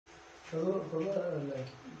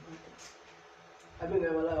abin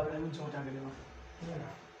da wala wala mun tsota gare ma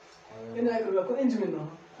ina ga ko injimin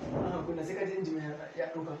nan kuna sai ka ji injimin ya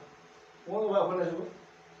dauka wani ba kuna shi ba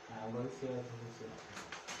a bar sai ya tafi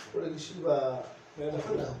ko da shi ba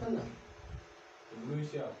fanna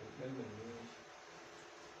Lucia ko dan da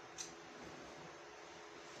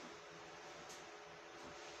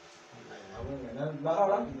abun nan ba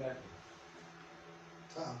aura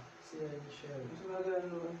sai ya yi share suna ga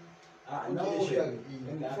a na na share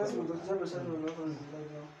inda aka Facebook da zaba sanin na kan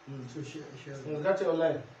so share mun ka ce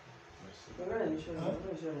wallahi magana ne shi ne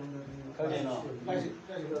shi ne kaje na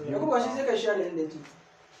ya kuma shi sai ka share inda yake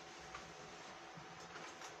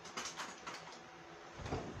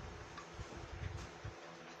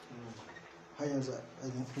har yanzu a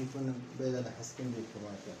yankin wannan bai da hasken da ya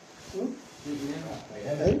kamata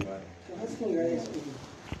hasken gare su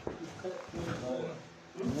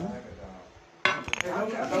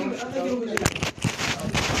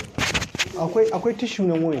akwai tishu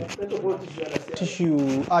nan wurin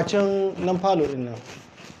tishu a can nan falo din nan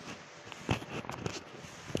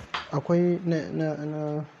akwai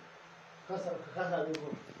na kasa ne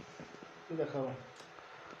ko da kawo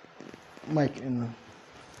mic din nan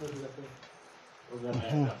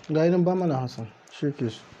ga idan ba mana Hassan shi ke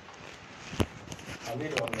su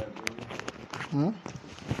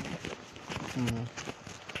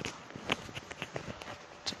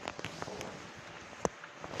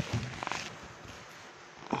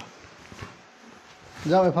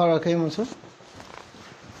za mu fara kai musu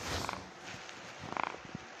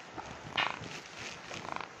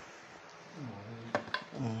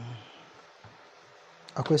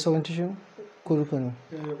akwai sauran tishin ko duka ne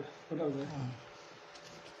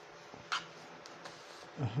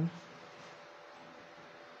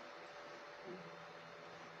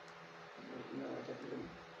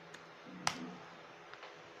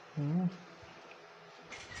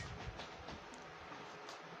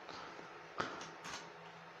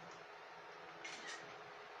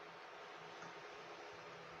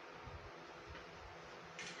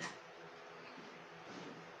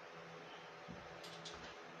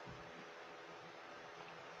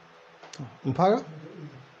in fara?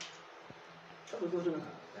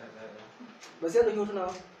 ba sai da hotuna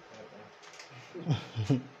ba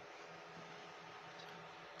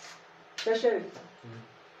ta share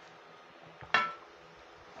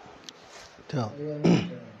ta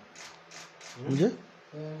muje?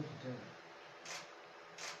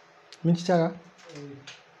 minti tara?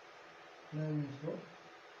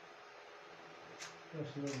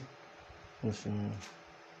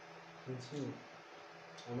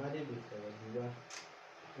 amma dai bai kai ba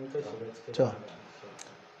in ka shiga cikin ta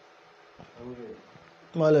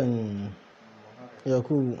malam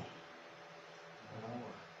yakubu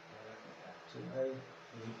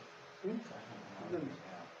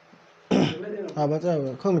a ba ta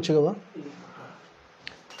ba kawai mu ci gaba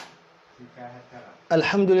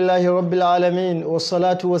الحمد لله رب العالمين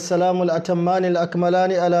والصلاة والسلام الأتمان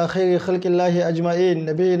الأكملان على خير خلق الله أجمعين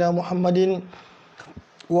نبينا محمد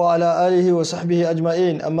وعلى آله وصحبه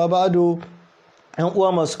أجمعين أما بعد ‘yan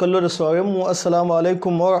uwa masu kallo da sauranmu assalamu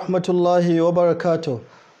alaikum wa rahmatullahi wa barakatuh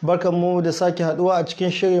barkanmu da sake haduwa a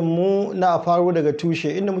cikin shirinmu na a faro daga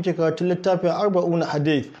tushe inda muke karatun littafin Arba'una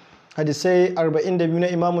Hadith hadisai 42 na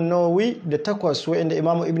Imam Nawawi da 8 wa'inda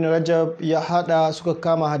Imam Ibn Rajab ya hada suka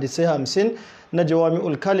kama hadisai 50 na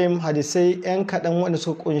Jawami'ul Kalim hadisai 'yan kaɗan wanda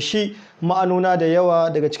suka kunshi ma'anuna da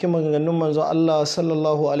yawa daga cikin maganganun manzon Allah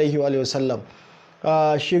sallallahu alaihi wa sallam.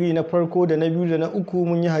 Shiri na farko da na biyu da na uku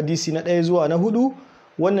mun yi hadisi na 1 zuwa na 4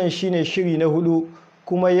 wannan shine shiri na 4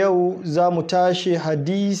 kuma yau za mu tashi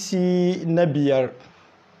hadisi na 5.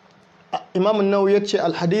 Imam Nawawi ya ce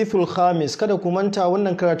alhadithul khamis kada ku manta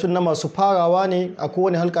wannan karatun na masu farawa ne a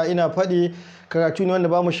kowane halka ina faɗi karatu ne wanda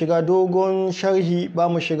ba mu shiga dogon sharhi ba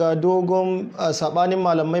mu shiga dogon sabanin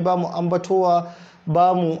malamai ba mu ambatowa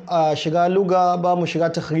ba mu shiga luga ba mu shiga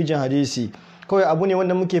takhrijin hadisi kawai abu ne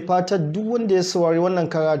wanda muke fatar duk wanda ya saurari wannan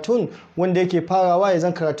karatun wanda yake farawa ya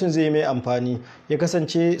zan karatun zai mai amfani ya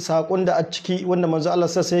kasance sakon da a ciki wanda manzo Allah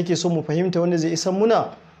sassa yake so mu fahimta wanda zai isan muna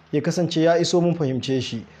ya kasance ya iso mun fahimce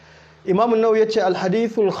shi. Imam Nawawi ya ce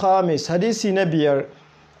alhadithul khamis hadisi na 5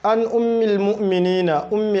 an ummul mu'minina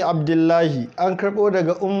ummi abdullahi an karbo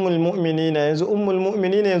daga ummul mu'minina yanzu ummul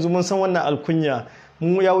mu'minina yanzu mun san wannan alkunya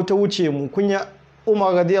mu ya wuce mu kunya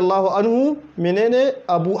Umar radiyallahu anhu menene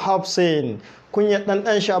Abu Hafsin kunya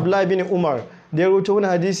dan shi Abdullah bin Umar da ya rawaito wani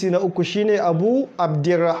hadisi na 3 shine Abu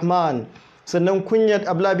Abdurrahman sannan kunyat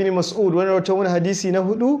Abdullah bin Mas'ud wani rawaito wani hadisi na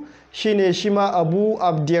 4 shine shima Abu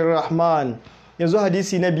Abdurrahman yanzu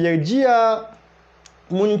hadisi na 5 jiya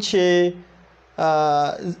mun ce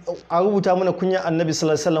a rubuta mana kunya annabi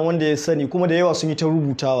sallallahu alaihi wasallam wanda ya sani kuma da yawa sun yi ta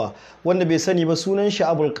rubutawa wanda bai sani ba sunan shi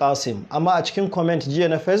Abul Qasim amma a cikin comment jiya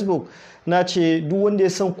na Facebook na ce duk wanda ya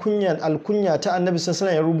san alkunya ta annabi sallallahu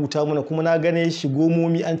alaihi ya rubuta mana kuma na gane shi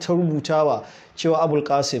gomomi an ta rubutawa cewa Abul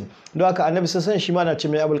Qasim don haka annabi sallallahu alaihi shi ma na ce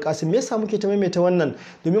mai Abul Qasim me yasa muke ta maimaita wannan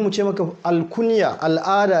domin mu ce maka alkunya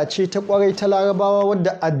al'ada ce ta kwarai ta Larabawa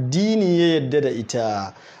wadda addini ya yadda da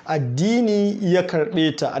ita addini ya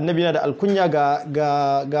karbe ta annabi yana da alkunya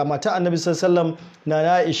ga mata annabi sallallahu alaihi wasallam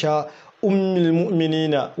na Aisha ummul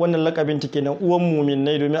mu'minina wannan lakabin ta kenan uwan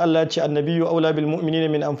mu'minai domin Allah ya ce annabiyyu aula bil mu'minina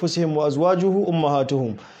min anfusihim wa azwajuhu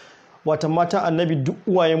ummahatuhum wata mata annabi duk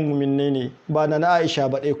uwayen mu'minai ne ba na Aisha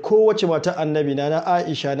ba dai kowace mata annabi na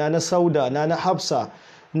Aisha na Sauda na Hafsa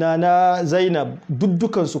na Zainab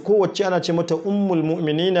dukkan su kowace ana ce mata ummul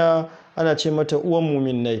mu'minina ana ce mata uwan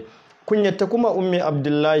mu'minai kunyata kuma ummi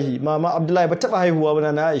Abdullahi mama Abdullahi ba taba haihuwa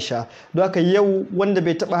ba na Aisha don haka yau wanda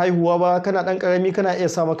bai taba haihuwa ba kana dan karami kana iya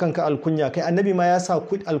sa kanka alkunya kai annabi ma ya sa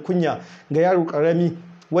alkunya ga yaro karami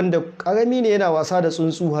wanda karami ne yana wasa da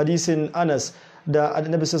tsuntsu hadisin Anas da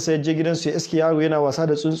annabi sai je gidansu ya iske yaro yana wasa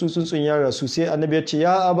da tsuntsun ya rasu sai annabi ya ce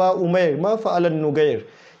ya aba umair ma fa'alan nugair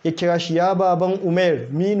ya kira shi ya baban umair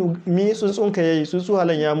mi tsuntsunka yayi tsuntsu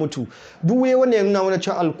halan ya mutu duk wanda ya nuna mana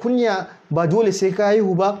cewa alkunya ba dole sai ka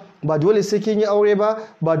haihu ba dole sai kin yi aure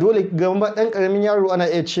ba dole ga dan karamin yaro ana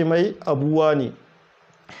iya ce mai abuwa ne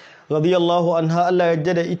radiyallahu anha Allah ya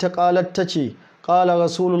yarda da ita qalat tace qala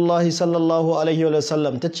rasulullahi sallallahu alaihi wa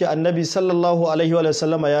sallam tace annabi sallallahu alaihi wa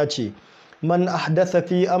sallama ya ce man ahdatha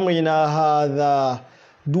fi amrina hadha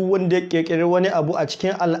duk wanda ya kirkiri wani abu a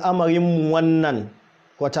cikin al'amarin mu wannan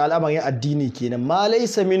wata al'amarin addini kenan ma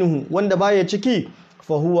laysa minhu wanda baya ciki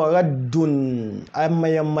fa huwa raddun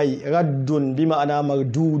mai raddun bi ma'ana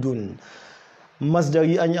mardudun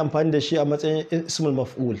masdari an yi amfani da shi a matsayin ismul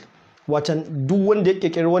maf'ul watan duk wanda ya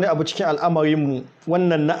kirkiri wani abu cikin al'amarin mu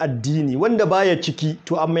wannan na addini wanda baya ciki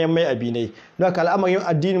to an mai abinai don haka al'amarin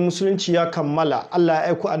addinin musulunci ya kammala Allah ya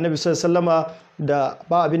aiko annabi sallallahu alaihi wasallama da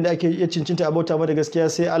ba abin da ake iya cincinta abota ma da gaskiya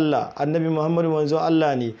sai Allah annabi Muhammadu manzo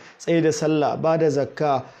Allah ne tsaye da sallah ba da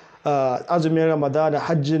zakka azumin ramadana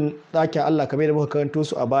hajjin ɗakin Allah kamar da muka karanto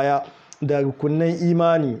su a baya da rukunan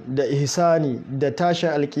imani da ihsani da tashin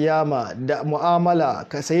alkiyama da mu'amala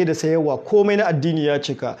ka saye da sayarwa komai na addini ya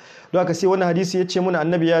cika don haka sai wani hadisi ya ce muna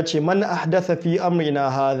annabi ya ce man ahdatha fi amrina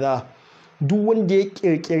hadha duk wanda ya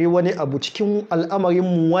kirkiri wani abu cikin al'amarin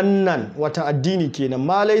mu wannan wata addini kenan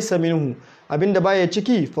ma laysa minhu abinda baya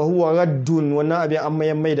ciki fa huwa raddun wannan abin an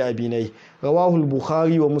mayan mai da abinai rawahul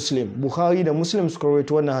bukhari wa muslim bukhari da muslim suka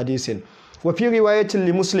rawaito wannan hadisin wa fi riwayatin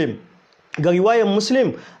li muslim ga riwayar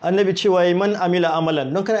muslim annabi cewa man amila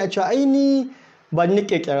amalan don kana cewa aini ba ni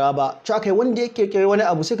kirkira ba cewa kai wanda ya kirkiri wani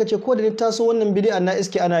abu sai ka ce ko da ni taso wannan bid'a na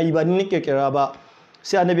iske ana yi ba ni kirkira ba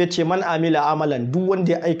sai annabi ya ce man amila amalan duk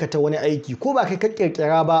wanda ya aikata wani aiki ko ba kai ka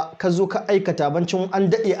kirkira ba ka zo ka aikata bancin an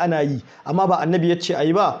dade ana yi amma ba annabi ya ce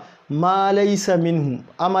ayi ba ma laisa minhu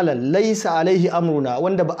amalan laisa alaihi amruna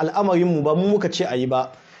wanda ba al'amarin mu ba mu muka ce ayi ba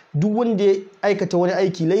duk wanda ya aikata wani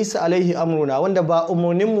aiki laisa alaihi amruna wanda ba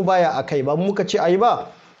umurnin mu baya akai ba mu muka ce ayi ba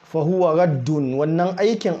fa huwa raddun wannan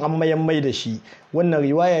aikin an mayan mai da shi wannan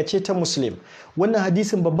riwaya ce ta muslim wannan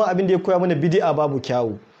hadisin babban abin da ya koya mana bid'a babu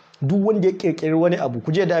kyawu duk wanda ya kirkiri wani abu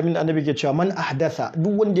kuje da abin da annabi ke cewa man ahdatha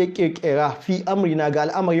duk wanda ya kirkira fi amrina ga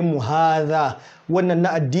al'amarin mu hadha wannan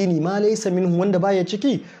na addini ma laysa minhu wanda baya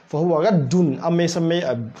ciki fa huwa raddun an mai san mai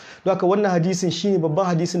abu don haka wannan hadisin shine babban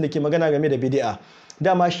hadisin da ke magana game da bid'a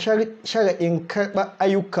dama shara'in karba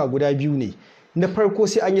ayyuka guda biyu ne na farko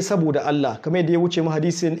sai an yi saboda Allah kamar yadda ya wuce mu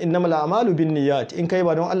hadisin innamal a'malu binniyat in kai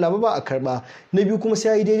ba don Allah ba a karba na biyu kuma sai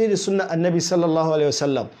ya yi daidai da sunnar annabi sallallahu alaihi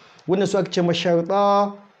wasallam wannan su ake ce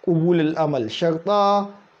masharta qubulul amal sharta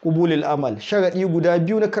qubulul amal sharadi guda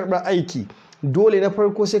biyu na karbar aiki dole na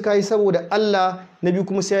farko sai ka yi saboda Allah na biyu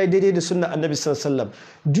kuma sai ya yi daidai da sunnar annabi sallallahu alaihi wasallam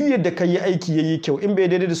duk yadda ka yi aiki yayi kyau in bai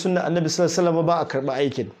daidai da sunnar annabi sallallahu alaihi wasallam ba a karba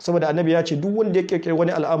aikin saboda annabi ya ce duk wanda ya kirkiri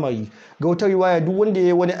wani al'amari ga wata riwaya duk wanda ya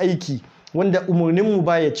yi wani aiki wanda umarninmu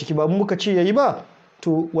baya ciki ba muka ce yayi ba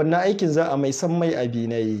to wannan aikin za a mai san mai abi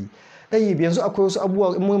na yi ɗaya yanzu akwai wasu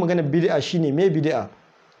abubuwa in mun magana bid'a shine me bid'a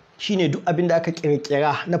shine duk abin da aka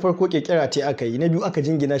kirkira na farko kirkira ce aka yi na biyu aka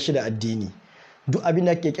jingina shi da addini duk abin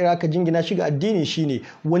da aka kirkira aka jingina shi ga addini shine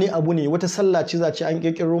wani abu ne wata sallah ce za ce an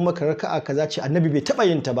kirkiro maka raka'a kaza ce annabi bai taba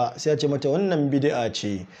yin ta ba sai ya ce mata wannan bid'a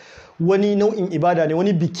ce wani nau'in ibada ne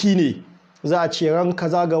wani biki ne za a ce ran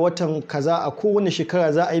kaza ga watan kaza a kowane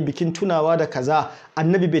shekara za a yi bikin tunawa da kaza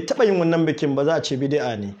annabi bai taba yin wannan bikin ba za a ce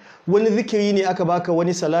bid'a ne wani zikiri ne aka baka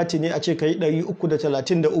wani salati ne a ce kai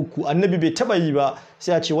 333 annabi bai taba yi ba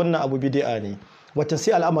sai a ce wannan abu bid'a ne watan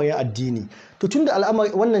sai al'amarin addini. To tunda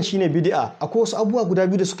al'amari wannan shine bid'a, akwai wasu abubuwa guda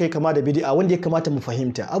biyu da suka yi kama da bid'a wanda ya kamata mu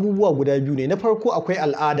fahimta. Abubuwa guda biyu ne. Na farko akwai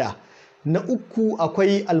al'ada, na uku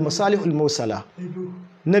akwai almasalihul mursala.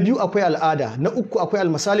 Na biyu akwai al'ada, na uku akwai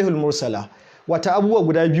almasalihul mursala. Wata abubuwa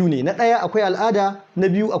guda biyu ne. Na ɗaya akwai al'ada, na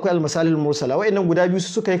biyu akwai almasalihul mursala. Wa'annan guda biyu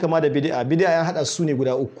su suka yi kama da bid'a. Bid'a ya hada su ne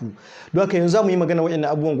guda uku. Don haka yanzu za mu yi magana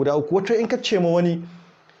wa'annan abubuwan guda uku. Wata in ka ce ma wani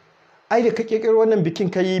ai da ka kirkiro wannan bikin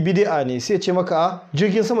ka yi bid'a ne, sai ce maka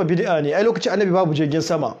jirgin sama bid'a ne, ai lokacin annabi babu jirgin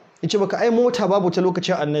sama. Yace maka ai mota babu ta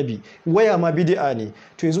lokacin annabi, waya ma bid'a ne.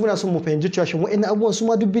 To yanzu muna son mu fahimci cewa shin wa'annan abubuwan su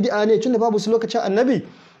ma duk bid'a ne tunda babu su lokacin annabi.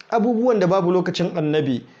 Abubuwan da babu lokacin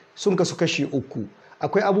annabi sun kasu kashi uku.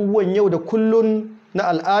 Akwai abubuwan yau da kullun na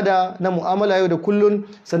al'ada na mu'amala yau da kullun,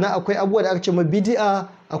 sannan akwai abubuwa da aka ce ma bid'a,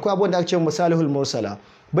 akwai abubuwan da aka ce ma masalihul mursala.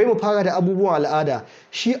 Bai mu fara da abubuwan al'ada.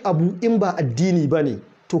 Shi abu in ba addini bane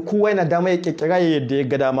to kowa yana dama ya kirkira yadda ya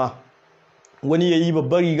ga dama. Wani yayi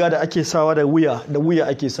babbar riga da ake sawa da wuya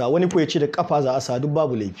ake sa, wani ko ya ce da kafa za a sa, duk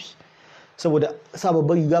babu laifi. Saboda sa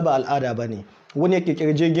babbar riga ba al'ada bane. Wani ya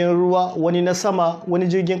kirkiri jirgin ruwa, wani na sama, wani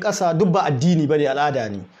jirgin ƙasa, duk ba addini bane, al'ada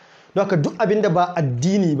ne. Don haka duk abin da ba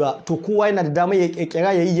addini ba to kowa yana da dama ya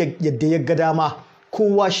kirkira yayi yadda ya ga dama.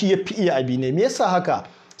 Kowa shi ya fi iya abi ne. Me yasa haka?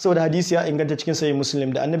 Saboda hadisi ya inganta cikin sahih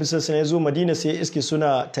Muslim da Annabi sallallahu alaihi wasallam ya zo Madina sai ya iske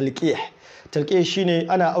suna talqih. Talqih shine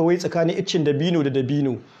ana aure tsakanin iccin dabino da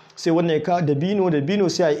dabino. Sai wannan ya ka dabino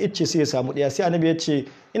sai a yi icce sai ya samu daya. Sai Annabi ya ce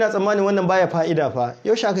ina tsammanin wannan baya fa'ida fa.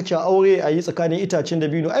 Yaushe aka ce aure a yi tsakanin itacen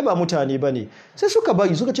dabino ai ba mutane bane. Sai suka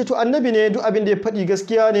bari suka ce to Annabi ne duk abin da ya faɗi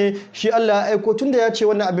gaskiya ne, shi Allah ya aiko tunda ya ce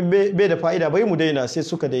wannan abin bai da fa'ida bai mu daina. Sai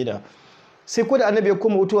suka daina. Sai ko da Annabi ya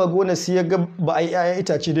koma mutuwa gona sai ya ga ba a yi 'ya'yan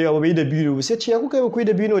itace da yawa bai da bino, sai ce ya kuka yi ku yi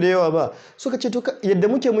da bino da yawa ba. Suka ce to yadda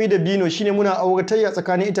muke mu yi da bino shine muna auratayya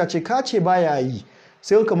tsakanin itace, ka ce baya yi.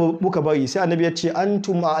 Sai muka bari. Sai Annabi ya ce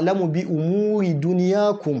antum a'lamu bi umuri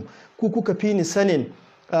duniyakum, ku kuka fi ni sanin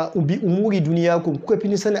bi umuri duniyakum, kuka fi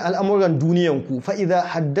ni sanin al'amuran duniyanku. Fa idza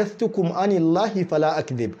haddathtukum anillahi fala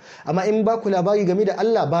akdhib, amma in ba ku labari game da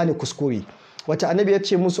Allah ba ni kuskure. Wata Annabi ya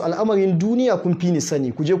ce musu al'amarin duniya kun fi ni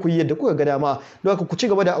sani, ku je ku yi yadda kuka ga dama. Don haka ku ci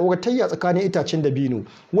gaba da auratayya tsakanin itacen dabino.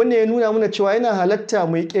 Wannan ya nuna mana cewa yana halatta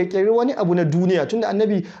mu kirkiri wani abu na duniya, tunda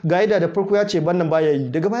Annabi ga da farko ya ce bannan baya yi,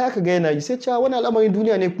 daga baya ka ga yana yi, sai cewa wani al'amarin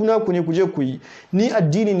duniya ne kuna ku ne ku je ku yi, ni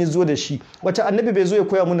addini ne zo da shi. Wata Annabi bai zo ya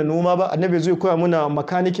koya muna noma ba, Annabi bai zo ya koya muna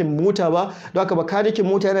makanikin mota ba. Don haka makanikin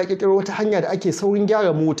mota yana kirkiro wata hanya da ake saurin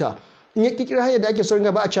gyara mota. In ya kirkiro hanyar da ake saurin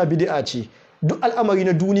gyara ba a cewa bid'a ce. Duk al'amari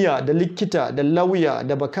na duniya da likita da lauya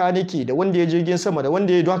da bakaniki da wanda ya jirgin sama da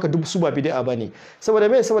wanda ya don haka duk su ba bid'a bane. Saboda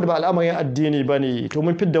me? Saboda ba al'amarin addini bane. To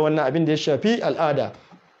mun fidda wannan abin da ya shafi al'ada.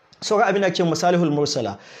 Sauran abin da ake masalihul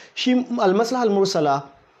mursala. Shi al-maslahul mursala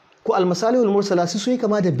ko al-masalihul mursala su yi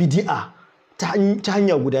kama da bid'a ta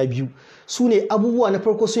hanya guda biyu. Su ne abubuwa na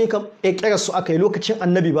farko sun yi kirkirar su aka yi lokacin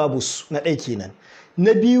Annabi babu su, na ɗaya kenan.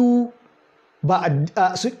 Na biyu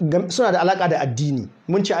suna da alaka da addini.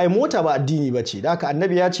 Mun ce ai mota ba addini ba ce, da haka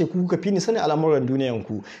Annabi ya ce ku kuka fi ni sanin al'amuran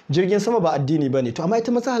duniyanku. Jirgin sama ba addini ba ne. To amma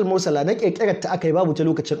ita maslahal mursala na kirkirar ta aka yi babu ta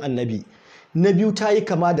lokacin Annabi. Na biyu ta yi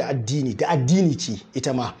kama da addini ce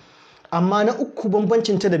ita ma. Amma na uku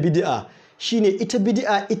bambancin ta da bid'a shine ita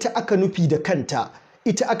bid'a ita aka nufi da kanta,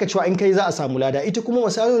 ita aka cewa in kai za a samu lada. Ita kuma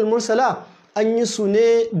masalihul mursala an yi su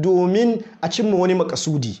ne domin a cimma wani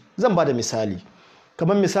makasudi. Zan ba da misali.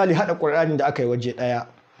 Kamar misali haɗa ƙur'ani da aka yi waje ɗaya.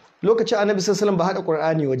 Lokacin Annabi sallallahu alaihi wasallam ba haɗa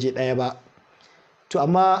ƙur'ani waje ɗaya ba. To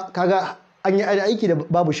amma kaga an yi aiki da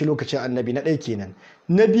babu shi lokacin Annabi, na ɗaya kenan.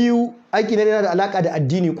 Na biyu aiki na yana da alaka da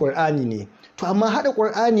addini, ƙur'ani ne. To amma haɗa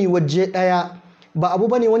ƙur'ani waje ɗaya ba abu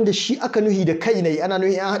bane wanda shi aka nuhi da kai ne, ana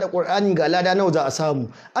nuhi an haɗa ƙur'ani ga lada nawa za a samu.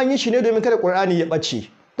 An yi shi ne domin kada ƙur'ani ya ɓace.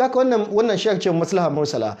 Haka wannan shi ake maslaha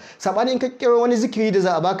mursala. Sabani in ka kira wani zikiri da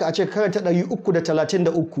za a baka a ce karanta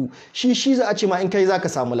 333 shi za a ce ma in kai zaka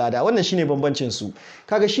samu lada. Wannan shine bambancin su.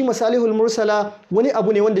 Kaga shi masalihul mursala wani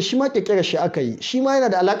abu ne wanda shi ma kirkira shi aka yi. Shi ma yana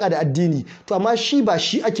da alaka da addini. To amma shi ba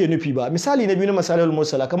shi ake nufi ba. Misali na biyu na masalihul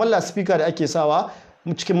mursala kamar lasfika da ake sawa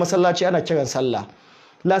cikin masallaci ana kiran sallah.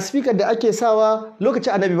 Lasfika da ake sawa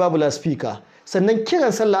lokacin Annabi babu lasfika. Sannan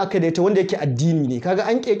kiran sallah aka da ita wanda yake addini ne. Kaga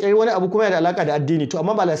an kirkiri wani abu kuma yana da alaka da addini, to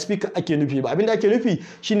amma ba lasfika ake nufi ba. Abinda ake nufi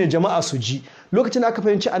shine jama'a su ji. Lokacin da aka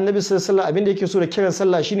fahimci Annabi sallallahu alaihi wasallam abinda yake so da kiran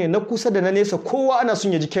sallah shine na kusa da na nesa kowa ana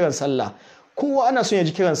son ya ji kiran sallah. Kowa ana son ya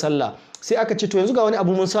ji kiran sallah. Sai aka ce to yanzu ga wani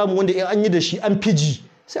abu mun samu wanda in an yi da shi an fiji.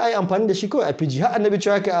 Sai a yi amfani da shi kawai a fiji. Har Annabi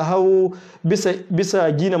cewa kai a hawo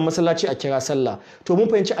bisa ginan masallaci a kira sallah. To mun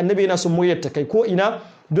fahimci Annabi yana son muryar ta kai ko ina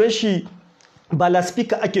don shi ba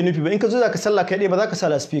laspika ake nufi ba in ka zo zaka sallah kai dai ba zaka sa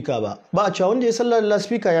laspika ba a cewa wanda ya sallah da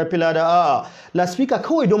laspika ya fi lada a'a laspika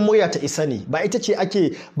kawai don murya ta isa ne ba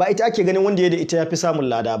ita ake ganin wanda ya da ita ya fi samun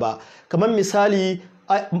lada ba kamar misali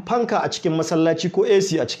fanka a cikin masallaci ko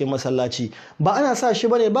AC a cikin masallaci ba ana sa shi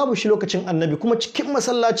bane babu shi lokacin annabi kuma cikin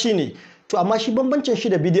masallaci ne to amma shi bambancin shi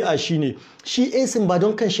da bid'a shine shi AC ba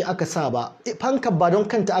don kanshi aka sa ba fanka ba don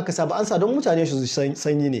kanta aka sa ba an sa don mutane su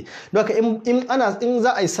sanyi ne don haka in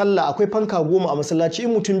za a yi sallah akwai fanka 10 a masallaci in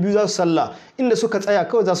mutum biyu za su sallah inda suka tsaya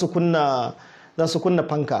kawai za su kunna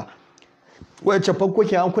fanka wacce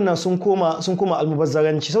fankoki an kunna sun koma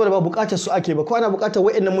almubazzaranci saboda ba bukatar su ake ba ko ana bukatar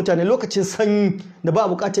wayannan mutane lokacin sanyi da ba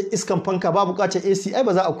bukatar iskan fanka ba bukatar AC ai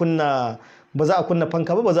ba za a kunna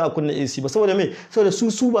fanka ba za a kunna AC ba saboda me saboda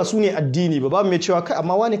su ba su ne addini ba mai cewa kai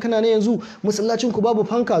amma wani kana ne yanzu masallacin ku babu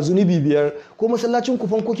fanka zunubi 5 ko masallacin ku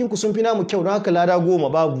fankokin ku sun fi namu kyau don haka lada 10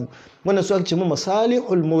 babu wannan su ake ce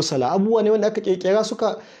masalihul mursala abubuwa ne wanda aka kirkira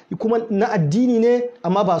suka kuma na addini ne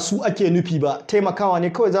amma ba su ake nufi ba taimakawa ne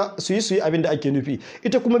kawai za su yi abin da ake nufi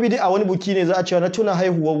ita kuma bid'a wani buki ne za a cewa na tuna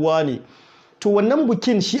haihuwar wani to wannan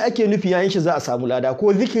bukin shi ake nufi yayin shi za a samu lada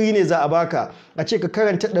ko zikiri ne za a baka a ce ka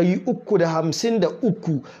karanta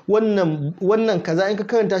 353 wannan kaza in ka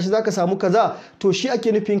karanta shi zaka samu kaza to shi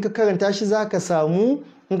ake nufi in ka karanta shi zaka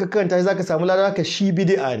samu lada ka shi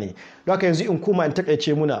bid'a ne don haka yanzu in koma in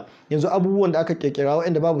takaice muna yanzu abubuwan da aka kirkira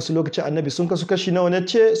waɗanda babu su lokacin annabi sun kasu kashi nawa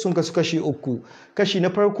nace sun kasu kashi 3 kashi na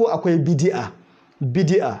farko akwai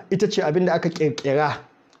bid'a ita ce abin da aka kirkira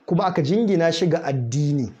kuma aka jingina shi ga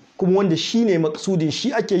addini kuma wanda shi ne maksudin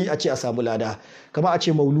shi ake yi a ce a samu lada kama a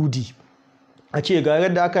ce mauludi a ce ga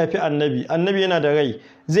da aka haifi annabi yana da rai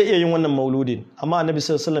zai iya yin wannan mauludin amma annabi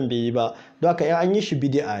sallallahu alaihi wasallam bai yi ba don haka in an yi shi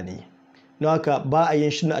bid'a ne don haka ba a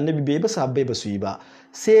yin shi na annabi bai yi ba sahabbai ba su yi ba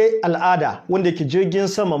sai al'ada wanda yake jirgin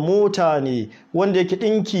sama mota ne wanda yake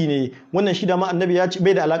dinki ne wannan shi dama annabi ya ce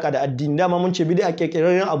bai da alaka da addini dama mun ce bid'a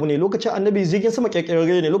kirkirarren abu ne lokacin annabi jirgin sama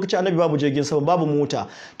kirkirarre ne lokacin annabi babu jirgin sama babu mota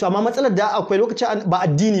to amma matsalar da akwai lokacin ba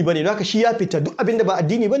addini bane don haka shi ya fita duk abinda ba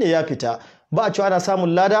addini bane ya fita ba a cewa ana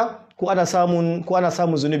samun lada ko ana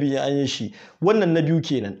samun zunubi an yi shi wannan na biyu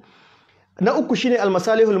kenan na uku shine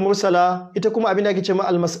almasalihul mursala ita kuma abin da ake ce ma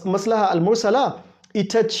almaslaha almursala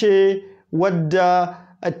ita ce wadda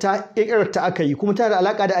ta kirkirta aka yi kuma tana da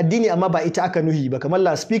alaka da addini amma ba ita aka nuhi ba kamar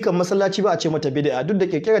la speaker masallaci ba a ce mata bid'a duk da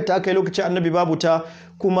kirkirta aka yi lokacin annabi babu ta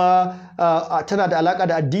kuma tana da alaka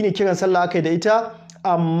da addini kiran sallah aka yi da ita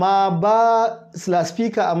amma ba la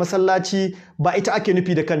speaker a masallaci ba ita ake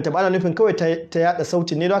nufi da kanta ba ana nufin kawai ta yada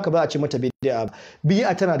sautin ne don haka ba a ce mata bid'a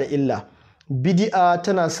bid'a tana da illa bid'a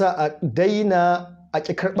tana sa a daina a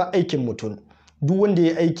ƙi karɓar aikin mutum duk wanda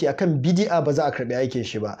ya aiki akan bid'a ba za a karɓi aikin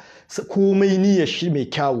shi ba komai niyyar shi mai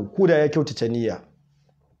kyawu ko da ya kyautata niyya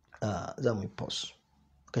za mu yi pause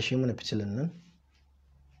kashe mana fitilan nan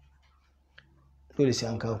dole sai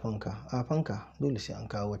an kawo fanka dole sai an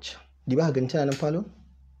kawo wacce di ba ka gani tana nan falo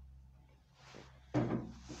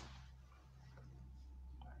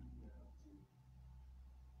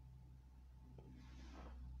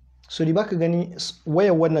so di ba ka gani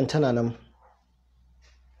wayar wannan tana nan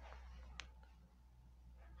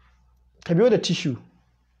ka biyo da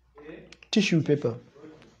tissue paper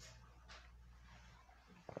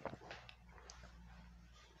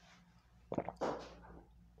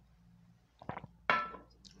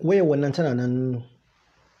wayar wannan tana nan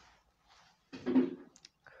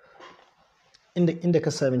inda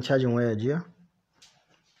ka sami cajin waya jiya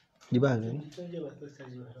di ba gani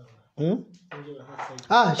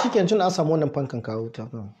shi ke tun an samu wannan fankan kawo ta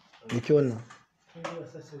da ke wannan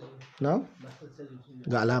na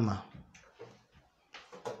ga alama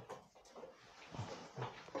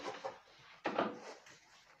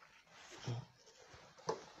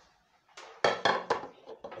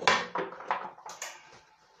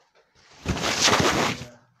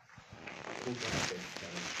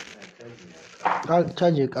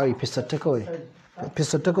caji kawai fistatta kawai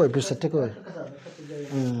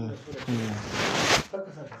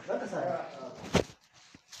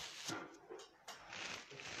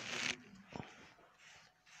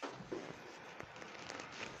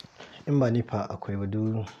in ba nifa akwai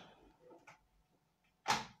wadu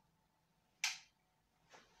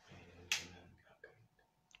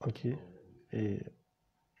ok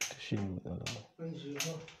shi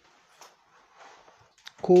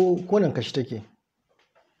ko nan kashi take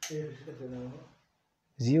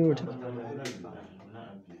zero take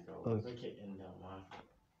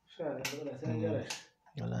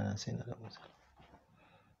wala na sai na da matsala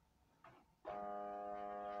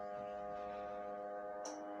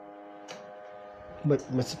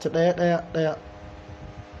mace ta ɗaya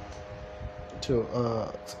to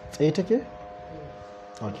tsaye take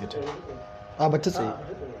okay ta a ba ta tsaye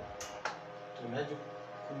to na ji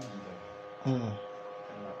kulli da Mm.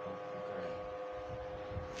 Allah ka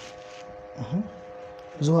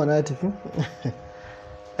zuwa na ya tafi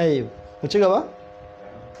ai mu ci gaba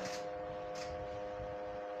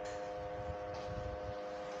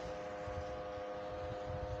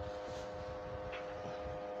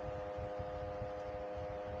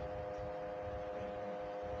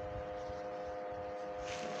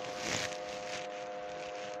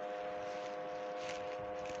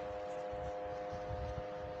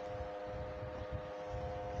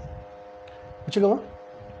ci gaba?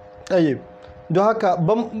 ɗaya don haka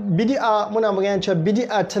bidi'a muna magana cewa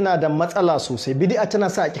bidi'a tana da matsala sosai bidi'a tana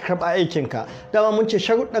sa a ƙi karɓa aikinka dama mun ce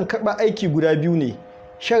sharuɗan karɓa aiki guda biyu ne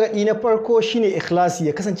sharaɗi na farko shine ikhlasi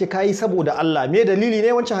ya kasance kayi saboda Allah me dalili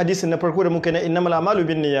ne wancan hadisin na farko da muka na innamal a'malu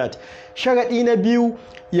binniyat sharaɗi na biyu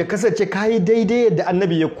ya kasance kayi daidai yadda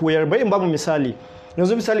annabi ya koyar bai in babu misali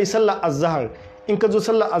yanzu misali sallar azhar in ka zo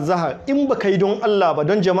sallar azhar in baka yi don Allah ba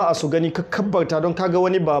don jama'a su gani ka kabbarta don kaga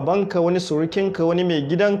wani babanka wani surukinka wani mai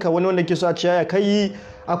gidanka wani wanda ke so a ciya kai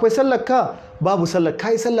akwai sallar ka babu sallar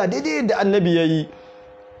kai sallah daidai da annabi yayi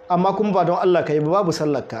amma kuma ba don Allah kai ba babu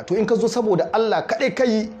sallar ka to in ka zo saboda Allah kadai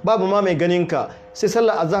kai babu ma mai ganin ka sai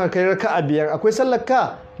sallar azhar kai raka'a biyar akwai sallar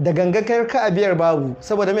ka da ganga kai raka'a biyar babu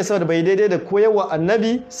saboda mai saboda bai daidai da koyarwa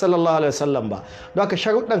annabi sallallahu alaihi wasallam ba don haka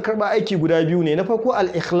sharuɗan karɓa aiki guda biyu ne na farko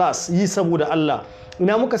al-ikhlas yi saboda Allah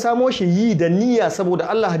ina muka samo shi yi da niyya saboda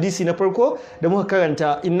Allah hadisi na farko da muka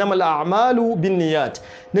karanta innamal a'malu binniyat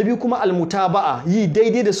na biyu kuma al-mutaba'a yi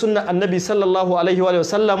daidai da sunnar annabi sallallahu alaihi wa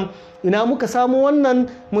sallam ina muka samu wannan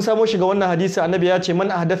mun samu shiga wannan hadisi annabi ya ce man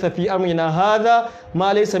ahdatha fi amrina hadha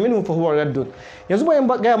ma laysa minhu fa huwa raddun yanzu bayan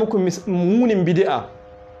gaya muku munin bid'a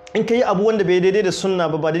in kai abu wanda bai daidai da sunna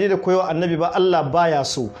ba daidai da koyo annabi ba Allah baya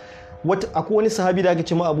so akwai wani sahabi da ake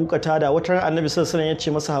ce ma Abu Qatada wata ran annabi sallallahu alaihi wasallam ya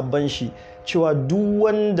ce masa habban shi cewa duk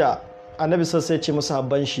wanda annabi sallallahu alaihi wasallam ya ce masa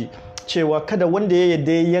habban shi cewa kada wanda ya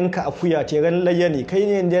yadda ya yanka akuya ta ran layya ne kai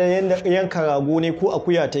ne da yanka rago ne ko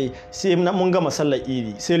akuya ta sai mun gama sallar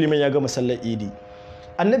idi sai liman ya gama sallar idi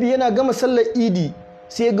annabi yana gama sallar idi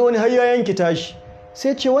sai ya ga wani har ya yanki tashi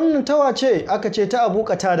sai ce wannan tawa ce aka ce ta Abu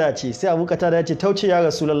Qatada ce sai Abu Qatada ya ce tauce ya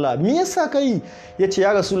Rasulullah me yasa kai yace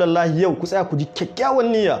ya Rasulullah yau ku tsaya ku ji kyakkyawan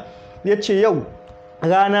niyya yace yau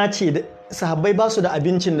rana ce da sahabbai ba su da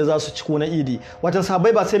abincin da za su ci ko na idi watan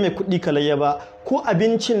sahabbai ba sai mai kuɗi kalayya ba ko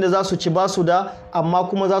abincin da za su ci ba su da amma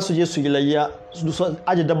kuma za su je su yi layya su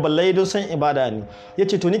aje dabban layya don san ibada ne ya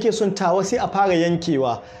ce to nike son tawa sai a fara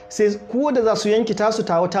yankewa sai ko da za su yanki tasu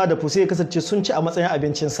tawa ta dafu sai ya kasance sun ci a matsayin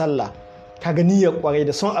abincin sallah kaga niyyar kwarai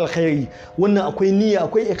da son alkhairi wannan akwai niyya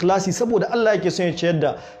akwai ikhlasi saboda Allah yake son ya ciyar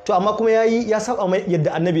da to amma kuma ya saba mai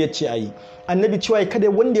yadda annabi ya ce ayi annabi cewa kada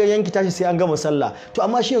wanda ya yanki tashi sai an gama sallah to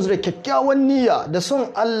amma shi yanzu da kyakkyawan niyya da son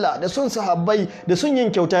Allah da son sahabbai da son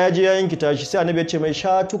yin kyauta ya je ya yanki tashi sai annabi ya ce mai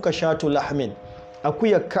shatuka shatu lahmin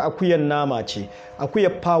akuyar ka akuyar nama ce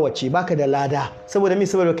akuyar fawa ce baka da lada saboda me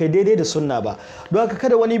saboda kai daidai da sunna ba don haka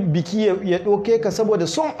kada wani biki ya doke ka saboda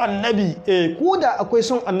son annabi ko da akwai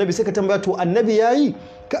son annabi sai ka tambaya to annabi yayi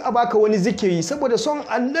ka a baka wani zikiri saboda son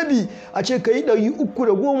annabi a ce ka yi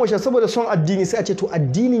 310 saboda son addini sai a ce to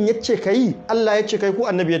addinin ya ce ka yi Allah ya ce ka yi ko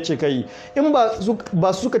annabi ya ce ka yi in ba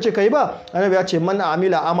su suka ce ka yi ba annabi ya ce man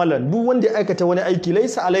amila amalan duk wanda ya aikata wani aiki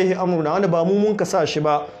laisa alaihi amruna wanda ba mu mun ka sa shi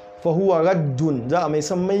ba fahuwa raddun za a mai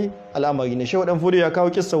san mai al'amari ne shehu dan fudu ya kawo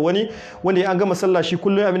kissa wani wanda an gama sallah shi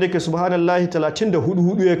kullum abin da ke subhanallahi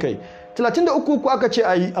 34 ya kai 33 ku aka ce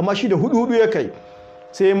ayi amma shi da 4 ya kai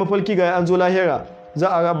sai mafalki ga an zo lahira za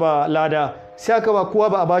a raba lada sai aka ba kowa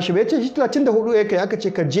ba a bashi ba yace shi 34 ya kai aka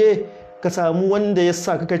ce ka je ka samu wanda ya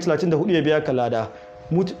sa ka kai 34 ya biya ka lada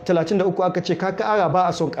mu 33 aka ce ka ƙara ba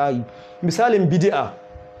a son ƙari misalin bid'a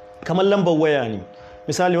kamar lambar waya ne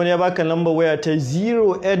misali wani ya baka lambar waya ta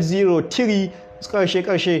 0803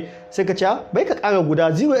 karshe sai ka ce bai ka kara guda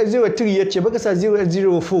 0803 ya ce baka sa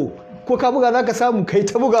 0804 ko ka buga za ka samu kai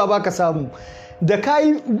ta buga ba ka samu da ka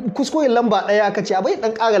yi kuskure lamba daya ka ce bai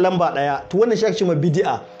dan kara lamba daya to wannan shi ake cewa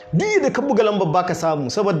bid'a duk da ka buga lambar ba ka samu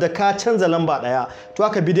saboda ka canza lamba daya to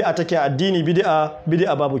haka bid'a take addini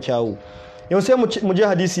bid'a babu kyawu yau sai mu je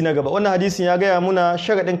hadisi na gaba wannan hadisin ya gaya muna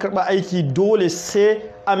sharaɗin karɓa aiki dole sai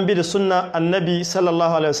an bi da sunna annabi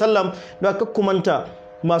sallallahu alaihi wasallam da aka kumanta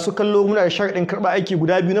masu kallo muna da sharaɗin karɓa aiki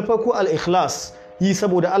guda biyu na farko al-ikhlas yi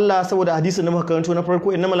saboda Allah saboda hadisin da muka karanto na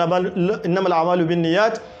farko innamal a'malu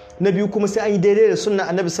binniyat na biyu kuma sai an yi daidai da sunna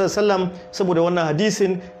annabi sallallahu alaihi wasallam saboda wannan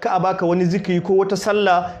hadisin ka a baka wani zikiri ko wata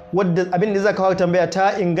sallah wadda abin da zaka fara tambaya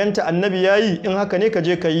ta inganta annabi yayi in haka ne ka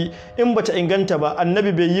je ka yi in bata inganta ba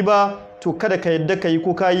annabi bai yi ba to kada ka yadda ka yi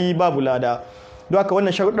ko ka yi babu lada don haka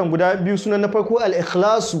wannan sharuɗan guda biyu suna na farko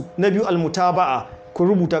al-ikhlasu na biyu al-mutaba'a ku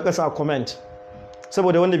rubuta ƙasa a comment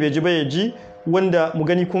saboda wanda bai ji ba ya ji wanda mu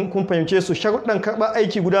gani kun fahimce su. sharuɗan karɓar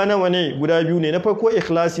aiki guda nawa ne? Guda biyu ne. Na farko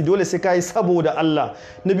ikhlasi, dole sai ka yi saboda Allah.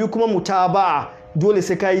 Na biyu kuma mutaba'a, dole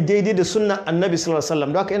sai ka yi daidai da sunnan annabi sallallahu alaihi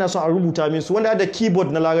wasallam. Don haka ina son a rubuta min su, wanda da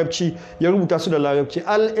keyboard na larabci ya rubuta su da larabci.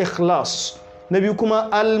 Al-ikhlas. Na biyu kuma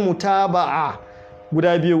al-mutaba'a,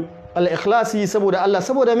 guda biyu. Al-ikhlasi saboda Allah,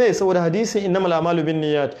 saboda me? Saboda hadisin innamal a'malu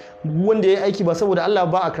binniyat, wanda ya aiki ba saboda Allah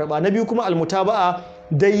ba a karba. Na biyu kuma al-mutaba'a,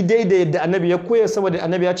 daidai da yadda annabi ya koyar, saboda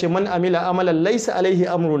annabi ya ce man amila amalan laisa alaihi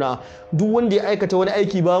amruna, duk wanda ya aikata wani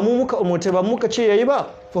aiki ba mu muka umurta ba muka ce yayi ba,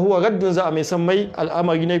 fa huwa raddun, za a mai san mai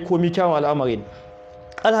al'amari ne ko mi kyawun al'amarin.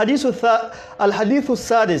 Al-hadithu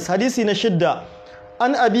sadis, hadisi na shidda,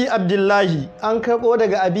 an abi abdullahi, an karɓo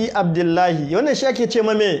daga abi abdullahi. Wannan shi ake ce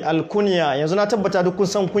mame alkunya. Yanzu na tabbata duk kun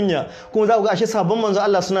san kunya, kuma za ku ga ashe sabon manzo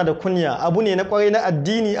Allah suna da kunya. Abu ne na kwarai na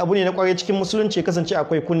addini, abu ne na kwarai cikin musulunci, kasance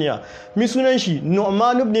akwai kunya. Mi sunan shi?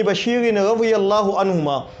 Nu'man ibn Bashir radiyallahu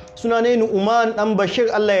anhuma. Suna ne Nu'man dan Bashir,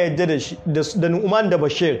 Allah ya yarda da shi, da Nu'man da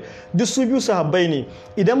Bashir. Duk su biyu sahabbai ne.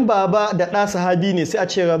 Idan baba da ɗa sahabi ne sai a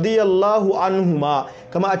ce radiyallahu anhuma,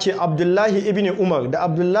 kama a ce Abdullahi ibn Umar da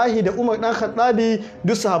Abdullahi da Umar dan Khattabi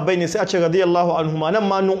duk sahabbai ne sai a ce radiyallahu anhuma. Nan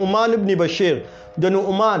ma Nu'man ibn Bashir da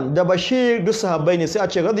Nu'man da Bashir duk sahabbai ne sai a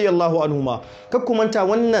ce radiyallahu anhuma. Kar ku manta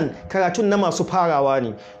wannan karatun na masu farawa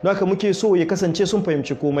ne, don haka muke so ya kasance sun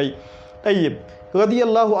fahimci komai. Tayyib,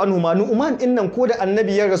 radiyallahu anhuma. Nu'man din nan ko da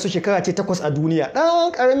annabi ya rasu shekara ce 8 a duniya,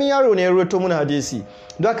 dan karamin yaro ne ya rawaito mun hadisi.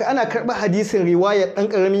 Don haka ana karɓar hadisin riwayar dan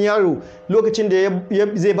karamin yaro lokacin da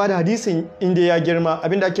zai bada hadisin inda ya girma.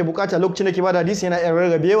 Abinda ake bukata lokacin da ke bada hadisi yana iya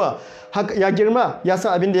rarrabewa, haka ya girma ya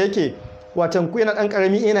san abinda yake. Watan ku yana dan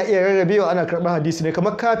karami yana iya rarrabewa, ana karɓar hadisi ne.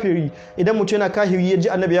 Kamar kafiri, idan mutum yana kahiri ya ji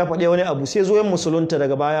annabi ya faɗi wani abu sai zo yan musulunta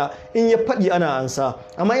daga baya, in ya faɗi ana ansa,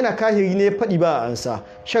 amma ina kahiri ne ya faɗi ba a ansa.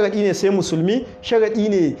 Sharaɗi ne sai musulmi, sharaɗi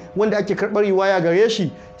ne wanda ake karɓar riwaya gare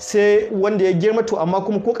shi sai wanda ya girma. To amma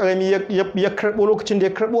kuma ko karami ya karɓo, lokacin da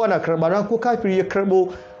ya karɓo ana karɓa, ko kafiri ya karɓo,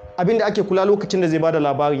 abinda ake kula lokacin da zai bada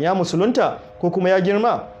labarin ya musulunta ko kuma ya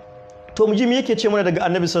girma. To mu ji me yake ce mana daga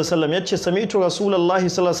annabi sallallahu alaihi wasallam. Yace sami'tu rasulullahi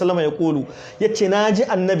sallallahu alaihi wasallam yaqulu, yace naji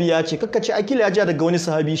annabi ya ce. Kakka ce akila ya ji daga wani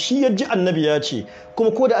sahabi, shi ya ji annabi ya ce,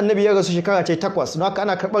 kuma ko da annabi ya rasu shekara ce 8, don haka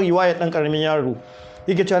ana karɓar riwayar dan karamin yaro.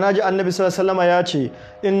 Yake cewa naji annabi sallallahu alaihi wasallam ya ce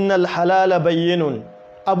innal halala bayyinun,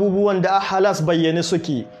 abubuwan da halas bayyane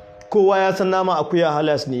suke. Kowa ya san nama akuya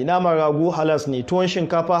halas ne, nama rago halas ne, tuwon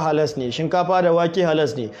shinkafa halas ne, shinkafa da wake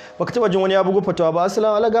halas ne. Baka taba jin wani ya bugu fatawa ba,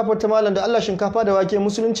 assalamu ala gafarta malam da Allah shinkafa da wake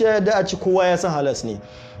musulunci ya yarda a ci, kowa ya san halas ne.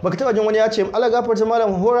 Baka taba jin wani ya ce ala gafarta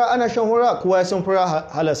malam hura ana shan hura, kowa ya san hura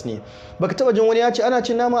halas ne. Baka taba jin wani ya ce ana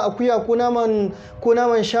cin nama akuya ko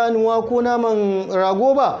naman shanuwa ko naman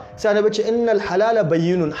rago ba, sai annabi ce innal halala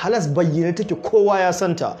bayyinun, halas bayyane take, kowa ya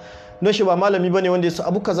santa. Don shi ba malami bane wanda ya san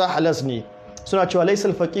abu kaza halas ne. Suna cewa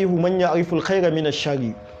laisal faqihu man ya'rifu al-khayra min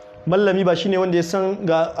ash-shari. Mallami ba shine wanda ya san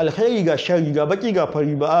ga alkhairi ga shari, ga baki ga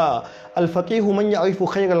fari ba. Al-faqihu man ya'rifu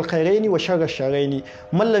khayra al-khayraini wa sharra ash-sharraini.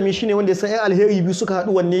 Mallami shine wanda ya san alheri biyu suka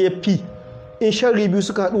hadu wanne yafi, in sharri biyu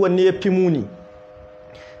suka hadu wanne yafi muni.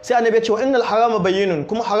 Sai annabi ya ce wa innal harama bayyinun,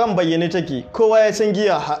 kuma haram bayyane take, kowa ya san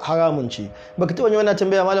giya haramun ce. Baka taba wannan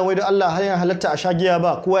tambaya malam wai da Allah har ya halatta a sha giya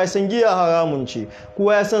ba, kowa ya san giya haramun ce,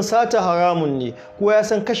 kowa ya san sata haramun ne, kowa ya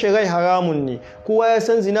san kashe rai haramun ne, kowa ya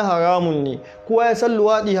san zina haramun ne, kowa ya san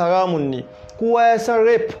luwadi haramun ne, kowa ya san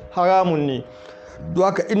rape haramun ne. Don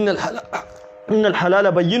haka innal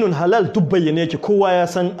halala bayyinun, halal duk bayyane yake, kowa ya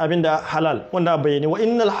san abinda halal wanda bayyane. Wa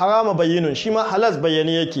innal harama bayyinun, shi ma halal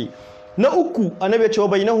bayyane yake. Na uku annabi ya ce wa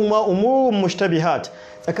bainahuma umurun mushtabihat,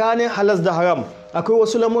 tsakanin halas da haram akwai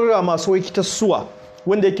wasu lamurra masu rikitarsuwa,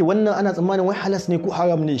 wanda yake wannan ana tsammanin wai halas ne ko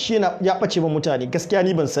haram ne, shi ya bace ba mutane. Gaskiya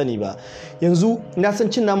ni ban sani ba. Yanzu na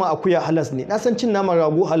san cin nama akuya halas ne, na san cin naman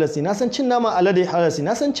rago halas ne, na san cin naman alade halas ne,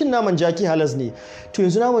 na san cin naman jaki halas ne. To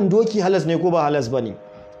yanzu naman doki halas ne ko ba halas bane?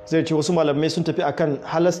 Zai ce wasu malamai sun tafi akan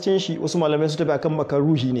halascin shi, wasu malamai sun tafi akan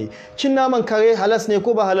makaruhi ne. Cin naman kare halas ne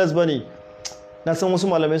ko ba halas bane? Na san wasu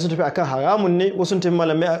malamai sun tafi akan haramun ne, wasu sun tafi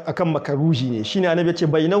malamai akan makaruhi ne. Shine annabi ya ce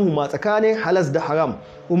bainahuma, tsakanin halas da haram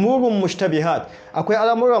umurun mushtabihat, akwai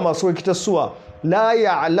al'amura masu rikitarsuwa, la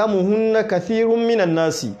ya'lamuhunna kathirun minan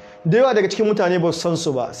nasi, da yawa daga cikin mutane ba su san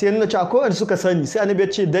su ba. Sai nuna cewa akwai wanda suka sani, sai annabi ya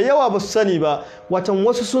ce da yawa ba su sani ba, watan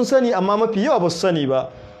wasu sun sani amma mafi yawa ba su sani ba.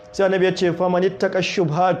 Sai annabi ya ce faman ittaqa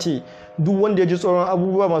shubhati, duk wanda ya ji tsoron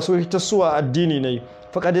abubuwa masu rikitarsuwa addini ne,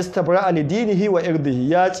 faqad istabra'a li dinihi wa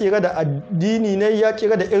irdihi, ya tsira da addini ne, ya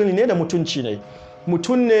tsira da irni ne da mutunci ne.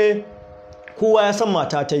 Mutun ne kowa ya san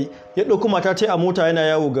matatai, ya dauko matatai a mota yana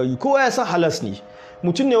yawo gari, kowa ya san halas ne.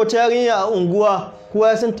 mutum ne wata yarinya a unguwa kowa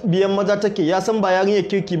ya san biyan maza take ya san ba yarinyar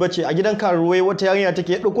kirki bace a gidan karuwai wata yarinya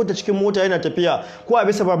take ya dauko ta cikin mota yana tafiya ko a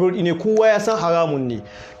bisa babur ne kowa ya san haramun ne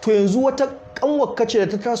to yanzu wata kanwar kace da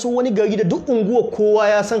ta taso wani gari da duk unguwa kowa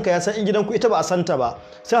ya san ka ya san gidanku ita ba a santa ba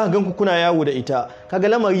sai ka ganku kuna yawo da ita kaga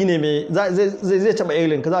lamari ne mai zai taba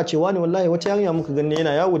irin ka za a ce wani wallahi wata yarinya muka ganne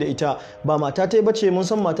yana yawo da ita ba mata tai bace mun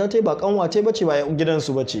san mata tai ba kanwa tai bace ba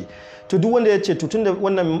gidansu bace to duk wanda ya ce to tunda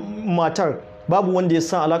wannan matar babu wanda ya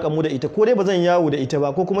san alaƙar mu da ita ko dai ba zan yawo da ita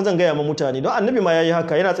ba ko kuma zan gaya ma mutane don annabi ma yayi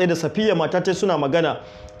haka yana tsaye da Safiya mata ta suna magana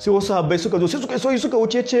sai wasu habbai suka zo sai suka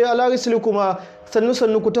wuce ce alarisili kuma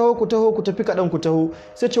sannu ku taho ku tafi kaɗan ku taho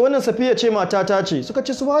sai ce wannan Safiya ce mata ta ce suka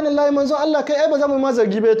ce subhanallahi manzon Allah kai ai ba za mu ma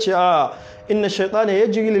zargi ba ce a inna shaytana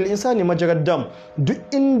yajri lil insani majrad dam duk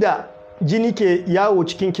inda jini ke yawo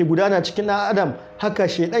cikin ke gudana cikin ɗan adam haka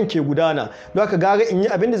shedan ke gudana don haka gara in yi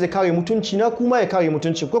abin da zai kare mutunci na kuma ya kare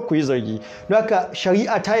mutunci ko ku yi zargi don haka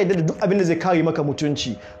shari'a ta yarda da duk abin da zai kare maka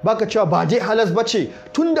mutunci baka cewa ba dai halas bace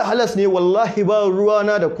tunda halas ne wallahi ba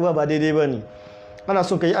ruwana da kuma ba daidai bane ana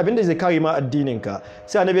son ka yi abin da zai kare ma addininka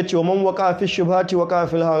sai annabi ya ce wa man waqa fi shubhati waqa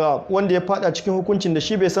fil haram wanda ya fada cikin hukuncin da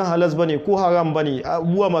shi bai san halas bane ko haram bane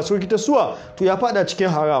abubuwa masu rikita suwa to ya fada cikin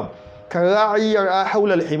haram kara'iyar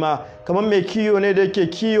haulal hima kamar mai kiyo ne da yake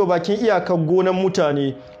kiyo bakin iyakar gonan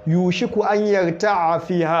mutane yushiku an yarta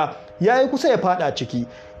fiha yayi kusa ya fada ciki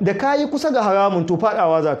da kayi kusa ga haramun to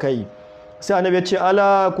fadawa za ka yi sai annabi ya ce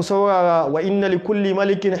ala ku saurara wa inna likulli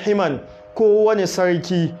malikin himan kowane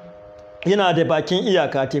sarki yana da bakin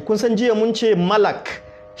iyaka te kun san jiya mun ce malak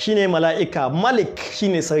shine mala'ika malik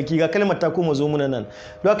shine sarki ga kalmar ta kuma zo muna nan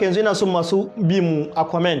don haka yanzu ina son masu bi mu a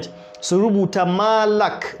comment su rubuta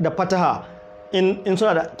malak da fataha in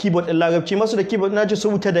suna da keyboard ɗin larabci masu da keyboard na ji su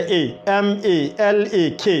rubuta da a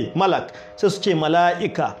m-a-l-a-k malak sai su ce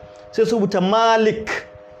mala'ika sai su rubuta malik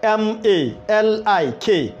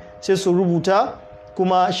m-a-l-i-k sai su rubuta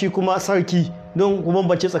kuma shi kuma sarki don kuma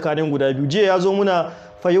bambance tsakanin guda biyu jiya ya zo muna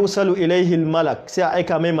fayusalu ilaihi malak sai a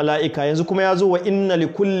aika mai mala'ika yanzu kuma ya zo wa inna li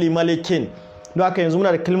kulli malikin don haka yanzu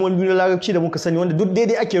muna da kalmomi na larabci da muka sani wanda duk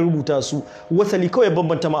daidai ake rubuta su wasali kawai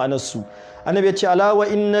bambanta ma'anar su annabi ya ce ala wa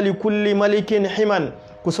inna li kulli malikin himan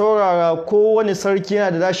ku saurara kowane sarki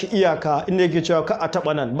yana da dashi iyaka inda yake cewa ka a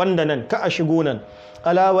taba nan banda nan ka a shigo nan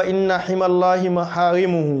ala wa inna himallahi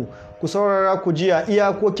maharimuhu ku saurara ku jiya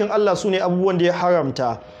iyakokin Allah sune abubuwan da ya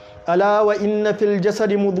haramta ala wa inna fil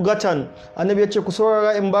jasadi mudghatan annabi yace ku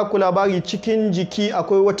saurara in baku labari cikin jiki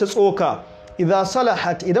akwai wata tsoka idza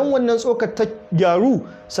salahat idan wannan tsokar ta gyaru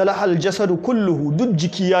salahal jasadu kulluhu duk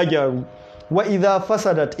jiki ya gyaru wa idza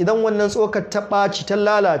fasadat idan wannan tsokar ta baci ta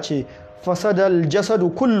lalace fasadal jasadu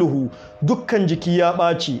kulluhu dukkan jiki ya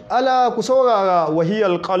baci ala ku saurara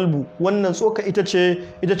wahiyal qalbu wannan tsoka ita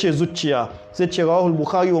ce zuciya sai ce rawahul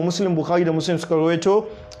bukhari wa muslim bukhari da muslim suka rawaito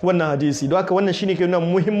wannan hadisi don haka wannan shine ke nuna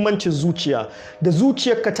muhimmancin zuciya da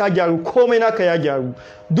zuciyarka ta gyaru komai naka ya gyaru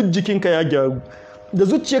duk jikinka ya gyaru da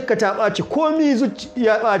zuciyarka ta ɓaci komai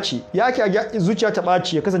ya ɓaci ya ke zuciya ta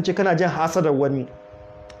ɓaci ya kasance kana jin hasadar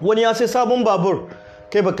wani ya sai sabon babur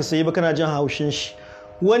kai baka sayi ba kana jin haushin shi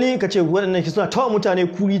wani ka ce waɗannan suna tawa mutane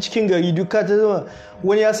kuri cikin gari duka ta zama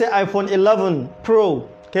wani ya sai iPhone 11 Pro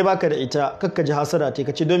kai baka da ita kakka ji hasada te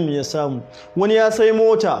ka ce don me ya samu wani ya sai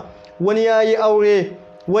mota wani ya yi aure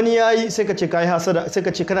wani ya yi sai ka ce ka yi hasada sai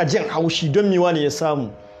ka ce kana jin haushi don me wani ya samu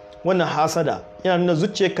wannan hasada yana nuna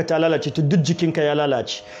zuciyarka ta lalace to duk jikinka ya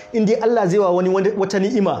lalace in dai Allah zai wa wani wata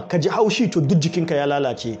ni'ima ka ji haushi to duk jikinka ya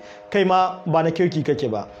lalace kai ma ba na kirki kake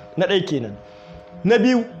ba na ɗai kenan na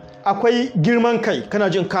biyu akwai girman kai kana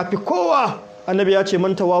jin kafi kowa annabi ya ce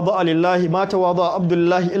man tawadu lillahi ma tawadu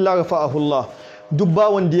abdullahi illa rafa'ahu Allah duk ba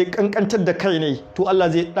wanda ya kankantar da kai ne to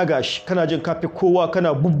Allah zai daga shi kana jin kafi kowa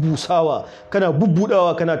kana bubbusawa kana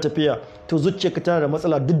bubbudawa kana tafiya to zuciyarka tana da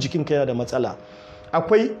matsala duk jikinka yana da matsala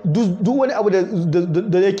akwai duk wani abu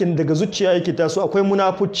da yake daga zuciya yake taso akwai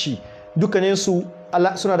munafuci dukkanin su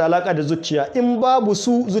suna da alaka da zuciya in babu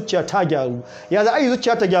su zuciya ta gyaru ya za a yi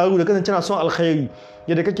zuciya ta gyaru da kasance kana son alkhairi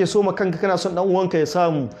yadda kake so ma kanka kana son dan uwanka ya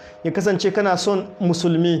samu ya kasance kana son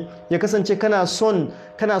musulmi ya kasance kana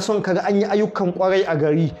son kaga an yi ayyukan kwarai a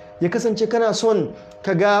gari ya kasance kana son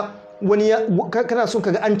kaga kana son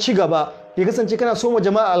kaga an ci gaba ya kasance kana so ma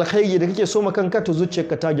jama'a alkhairi da kake so ma kanka to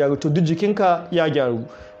zuciyarka ta gyaru to duk jikinka ya gyaru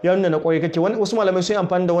ya nuna na kwarai kake wasu malamai sun yi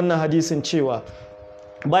amfani da wannan hadisin cewa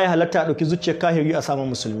baya halatta a ɗauki zuciyar kahiri a samun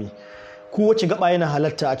musulmi kowace gaba yana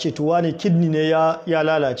halatta a ce to wane kidney ne ya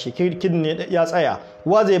lalace kidney ne ya tsaya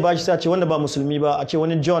wa zai bashi sai a ce wanda ba musulmi ba a ce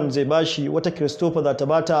wani John zai bashi wata Christopher za ta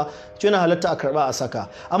bata ce yana halatta a karba a saka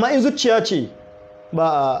amma in zuciya ce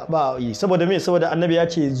ba yi saboda me saboda annabi ya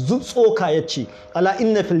ce tsoka ya ce ala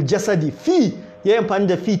inna fil jasadi fi ya amfani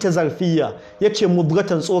da fi ta zarfiya yace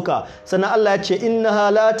mudghatan tsoka sannan Allah yace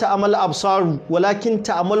innaha la ta'mal absaru walakin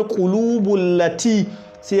ta'mal qulubul lati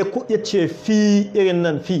sai yace fi irin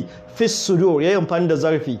nan fi sudur ya amfani da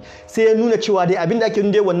zarfi sai ya nuna cewa dai abinda ake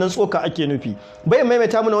nuna wannan tsoka ake nufi bai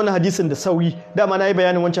maimaita mana wannan hadisin da sauri dama na yi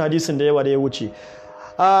bayanin wancan hadisin da yawa da ya wuce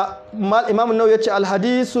Imam Nawawi yace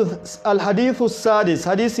al-hadithu sadis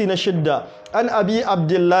hadisi na shidda an abi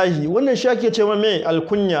abdullahi wannan shi ake ce mai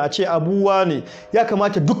alkunya a ce abuwa ne ya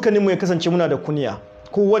kamata dukkaninmu ya kasance muna da kunya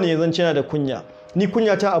kowane ya zance yana da kunya ni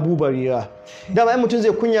kunya ta Abu Barira dama in mutum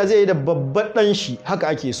zai kunya zai yi da babban dan shi haka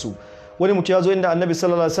ake so wani mutum ya zo inda Annabi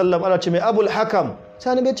sallallahu alaihi wasallam ana ce mai Abul Hakam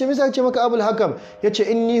sai Annabi ya ce misa ce maka Abul Hakam yace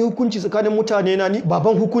inni hukunci tsakanin mutane na ni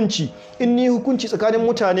baban hukunci inni hukunci tsakanin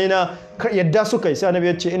mutane na yadda suka yi sai Annabi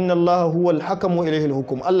ya ce inna Allaha huwal hakam wa ilayhil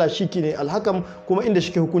hukum Allah shike alhakam kuma inda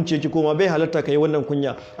shike hukunci yake koma bai halatta kai wannan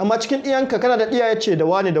kunya amma cikin diyanka kana da diya yace da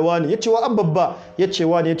wani yace wa abbabba yace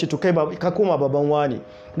wani yace to kai ka koma baban wani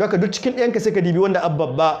don haka duk cikin diyanka sai ka dibi wanda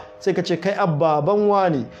abbabba sai ka ce kai abbaban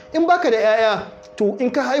wani in baka da yaya to in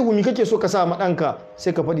ka haihu mi kake so ka sa ma danka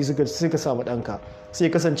sai ka faɗi sai ka sa ma danka sai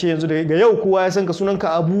kasance yanzu daga yau kowa ya san ka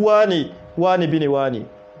sunanka abuwa ne wani bine wani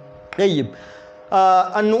tayyib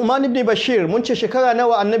An-Nu'man ibn Bashir mun ce shekara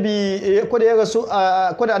nawa annabi ko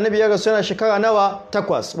da annabi ya rasu yana shekara nawa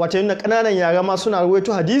 8 wato yana kananan yara ma suna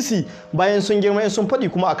ruwaito hadisi bayan sun girma sun faɗi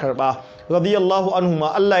kuma a karba radiyallahu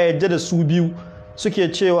anhuma Allah ya yarda da su biyu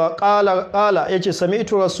suke cewa qala yace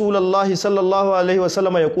sami'tu rasulullahi sallallahu alaihi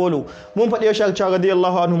wasallam yaqulu mun faɗi ya shaka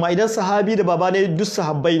radiyallahu anhuma idan sahabi da baba ne duk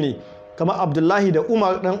sahabbai ne kamar Abdullahi da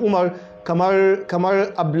Umar dan Umar kamar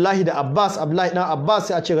Abdullahi da Abbas Abdullahi dan Abbas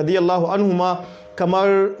sai a ce radiyallahu anhuma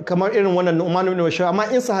kamar irin wannan Nu'man ibn Bashir amma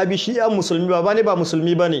in sahabi shi ya musulmi ba ne ba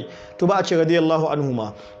musulmi bane to ba a ce radiyallahu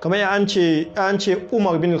anhuma kamar ya an ce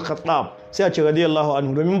Umar bin Khattab sai a ce radiyallahu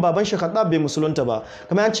anhu domin baban shi Khattab bai musulunta ba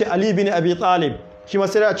kamar ya ce Ali bin Abi Talib shi ma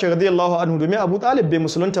sai a ce radiyallahu anhu domin Abu Talib bai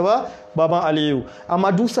musulunta ba baban Aliyu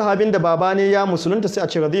amma duk sahabin da baba ne ya musulunta sai a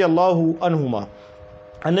ce radiyallahu anhuma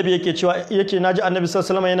annabi yake naji annabi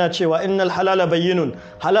sallallahu alaihi yana cewa innal halala bayyinun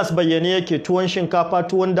halas bayyane yake tuwon shinkafa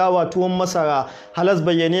tuwon dawa tuwon masara halas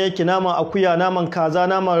bayyane yake naman akuya naman kaza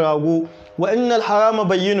naman rago wa innal harama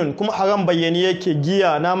bayyinun kuma haram bayyane yake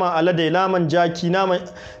giya naman alade naman jaki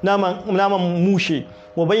naman mushe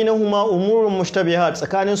wa bainahuma umurun mushtabihat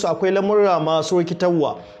tsakanin su akwai lamurra masu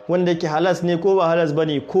rikitarwa wanda yake halas ne ko ba halas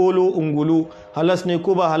bane kolo ungulu halas ne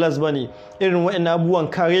ko ba halas bane irin wa'annan abubuwan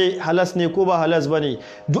kare halas ne ko ba halas bane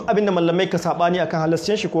duk abinda mallamai ka sabani akan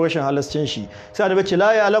halascin shi ko rashin halascin shi sai annabi ce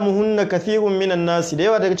la ya'lamuhunna kathirun minan nasi da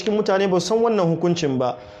yawa daga cikin mutane ba san wannan hukuncin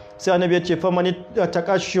ba sai annabi ya ce famani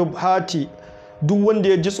taqashubhati duk wanda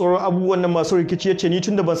ya ji tsoron abubuwan nan masu rikici ya ce ni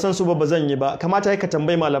tunda ban san su ba zan yi ba kamata ya ka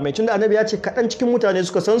tambayi malamai tunda annabi ya ce kaɗan cikin mutane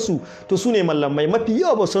suka san su to su ne malamai mafi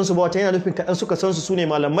yawa ba san su ba wata yana nufin kaɗan suka san su ne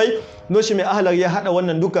malamai noshi mai ahlar ya haɗa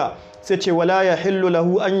wannan duka sai ce wala ya hillu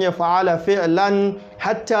lahu an ya fa'ala fi'lan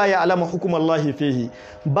hatta ya alama hukum Allah fihi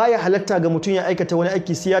baya halatta ga mutum ya aikata wani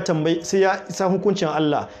aiki sai ya san hukuncin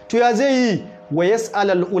Allah to ya zai yi wa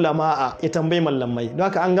yas'alal ulama'a ya tambayi mallamai don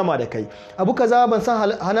haka an gama da kai abu kaza ban san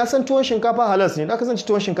na san tuwon shinkafa halas ne don haka san ci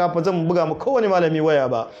tuwon shinkafa zan buga mu kowane malami waya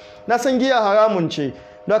ba na san giya haramun ce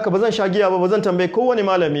don haka ba zan sha giya ba zan tambayi kowane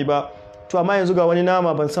malami ba to amma yanzu ga wani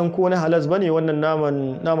nama ban san ko wani halas bane wannan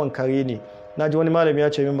naman kare ne naji wani malami ya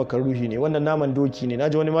ce min makaruhi ne wannan naman doki ne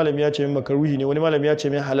naji wani malami ya ce min makaruhi ne wani malami ya ce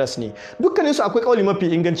min halas ne dukkanin su akwai kauli mafi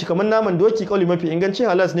inganci kamar naman doki kauli mafi inganci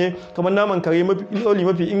halas ne kamar naman kare kauli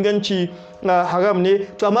mafi inganci haram ne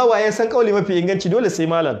to amma waye san kauli mafi inganci dole sai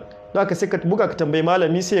malam don haka sai ka buga ka tambayi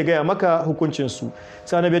malami sai ya gaya maka hukuncin su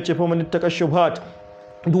sai annabi ya ce fa man takashubhat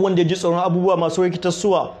duk wanda ya ji tsoron abubuwa masu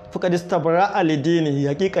rikitarsuwa faqad istabra al-dinihi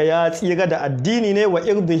hakika ya tsira da addini ne wa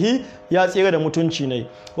irdihi ya tsira da mutunci ne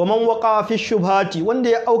wa man waqa fi shubhati wanda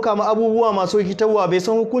ya auka ma abubuwa masu rikitarwa bai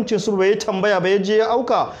san hukuncin su bai tambaya bai je ya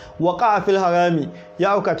auka waqa fil harami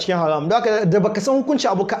ya auka cikin haram da baka san hukunci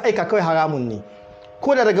abu ka aika kai haramun ne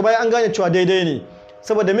ko da daga baya an gane cewa daidai ne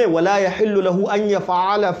saboda mai wala ya hillu lahu an ya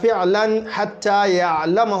fa'ala fi'lan hatta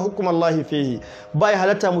ya'lama hukum Allah fihi bai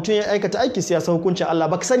halatta mutum ya aikata aiki siyasa hukuncin Allah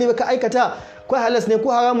baka sani ba ka aikata ko halas ne ko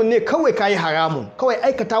haramun ne kawai kai haramun kawai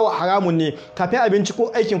aikatawa haramun ne kafin abinci ko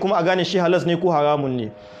aikin kuma a gane shi halas ne ko haramun ne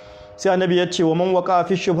sai annabi ya ce wa man waqa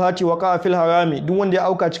fi shubhati waqa fil harami duk wanda ya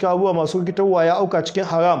auka cikin abubuwa masu rikitarwa ya auka cikin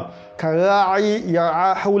haram kara'i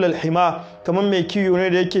yar'a haula al-hima kaman mai kiyo ne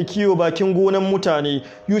da yake kiyo bakin gonan mutane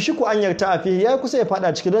yushiku an yarta a fihi ya kusa ya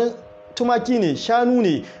fada ciki don tumaki ne shanu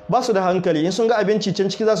ne ba su da hankali in sun ga abinci can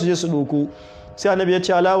ciki za su je su doko sai annabi ya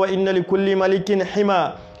ce ala wa inna li kulli malikin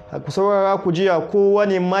hima ku saurara ku jiya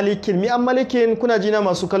kowane malikin mi an malikin kuna jina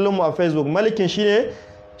masu kallon mu a Facebook malikin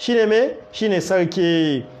shine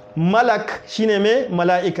sarki malak shine me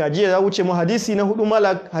mala'ika jiya ya wuce mu hadisi na 4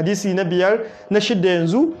 malak hadisi na 5 na 6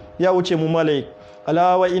 yanzu ya wuce mu malaik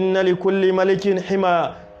ala wa inna li kulli malikin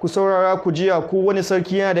hima ku saurara ku jiya kowane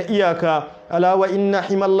sarki yana da iyaka ala wa inna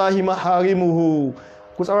himallahi maharimuhu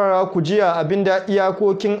ku saurara ku jiya abinda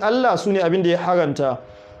iyakokin Allah sune abinda ya haranta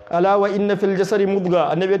ala wa inna fil jasadi mudga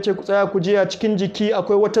annabi ya ce ku tsaya ku jiya cikin jiki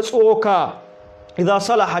akwai wata tsoka idan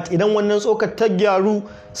salahat idan wannan tsokar ta gyaru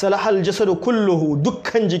salahal jasadu kulluhu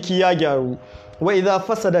dukkan jiki ya gyaru wa idza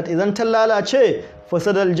fasadat idan ta lalace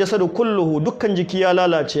fasadal jasadu kulluhu dukkan jiki ya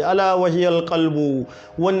lalace ala wahiyal qalbu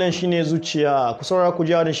wannan shine zuciya ku saurara ku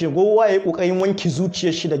jiya da shi gowa yayi kokarin wanki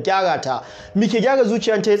zuciyar shi da gyara ta muke gyara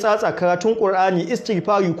zuciyar ta yi tsatsa karatun qur'ani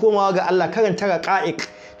istighfari komawa ga Allah karanta raqa'iq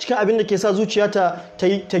cikin abin da ke sa zuciya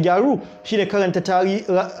ta gyaru shine karanta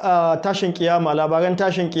tashin kiyama labaran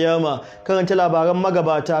tashin kiyama karanta labaran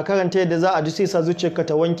magabata karanta yadda za a ji sai sa zuciyarka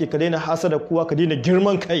ta wanke ka daina hasada kowa ka daina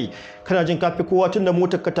girman kai kana jin kafi kowa tunda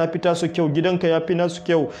motar ka ta fita su kyau gidanka ya fi nasu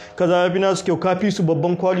kyau kaza ya fi nasu kyau kafi su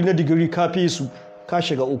babban kwali na digiri kafi su ka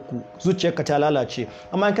shiga uku zuciyarka ta lalace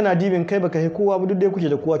amma in kana dibin kai baka kowa ba duk dai kuke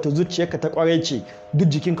da kowa to zuciyarka ta kwarai ce duk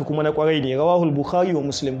jikinka kuma na kwarai ne rawahul bukhari wa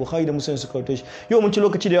muslim bukhari da muslim suka rawaito shi yau mun ci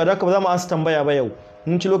lokaci da yawa ba za mu ansa tambaya ba yau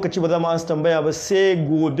mun ci lokaci ba za mu ansa tambaya ba sai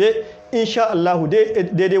gobe insha Allah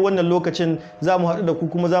daidai wannan lokacin za mu haɗu da ku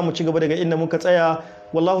kuma za mu ci gaba daga inda muka tsaya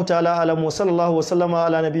wallahu ta'ala alam wa sallallahu wa sallama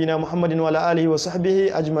ala nabiyina muhammadin wa ala alihi wa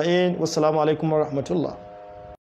sahbihi ajma'in wassalamu alaikum wa rahmatullah